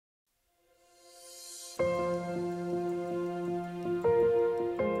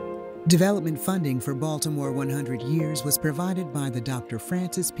Development funding for Baltimore 100 Years was provided by the Dr.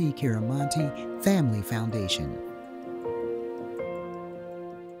 Francis P. Kiramonte Family Foundation.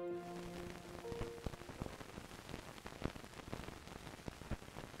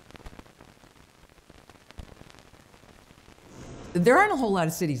 There aren't a whole lot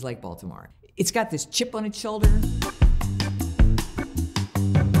of cities like Baltimore. It's got this chip on its shoulder.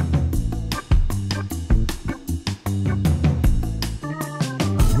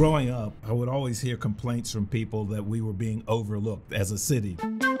 Growing up, I would always hear complaints from people that we were being overlooked as a city.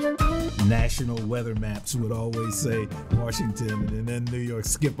 National weather maps would always say Washington, and then New York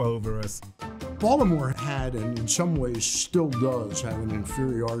skip over us. Baltimore had, and in some ways still does, have an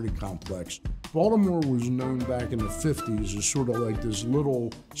inferiority complex. Baltimore was known back in the 50s as sort of like this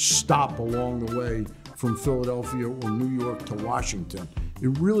little stop along the way from Philadelphia or New York to Washington.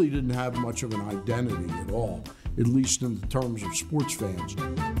 It really didn't have much of an identity at all, at least in the terms of sports fans.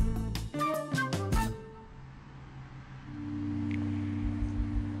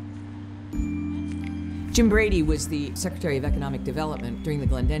 Jim Brady was the Secretary of Economic Development during the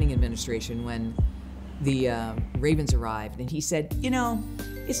Glendenning administration when the Ravens arrived, and he said, you know,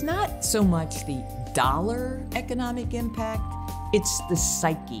 it's not so much the dollar economic impact, it's the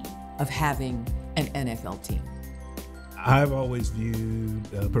psyche of having an NFL team. I've always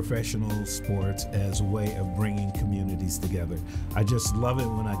viewed professional sports as a way of bringing communities together. I just love it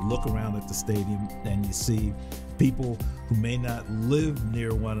when I look around at the stadium and you see people who may not live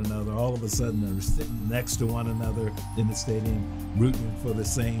near one another all of a sudden are sitting next to one another in the stadium rooting for the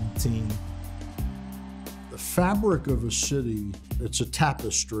same team. The fabric of a city, it's a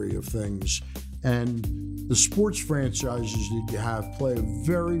tapestry of things, and the sports franchises that you have play a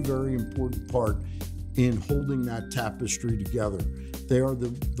very, very important part in holding that tapestry together. They are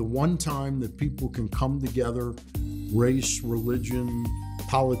the one time that people can come together. Race, religion,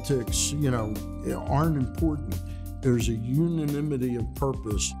 politics, aren't important. There's a unanimity of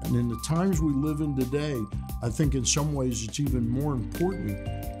purpose. And in the times we live in today, I think in some ways it's even more important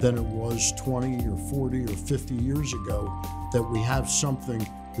than it was 20 or 40 or 50 years ago, that we have something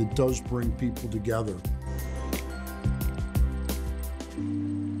that does bring people together.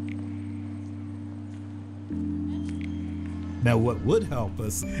 Now, what would help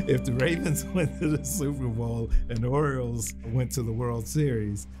us if the Ravens went to the Super Bowl and the Orioles went to the World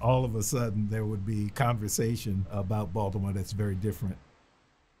Series, all of a sudden there would be conversation about Baltimore that's very different.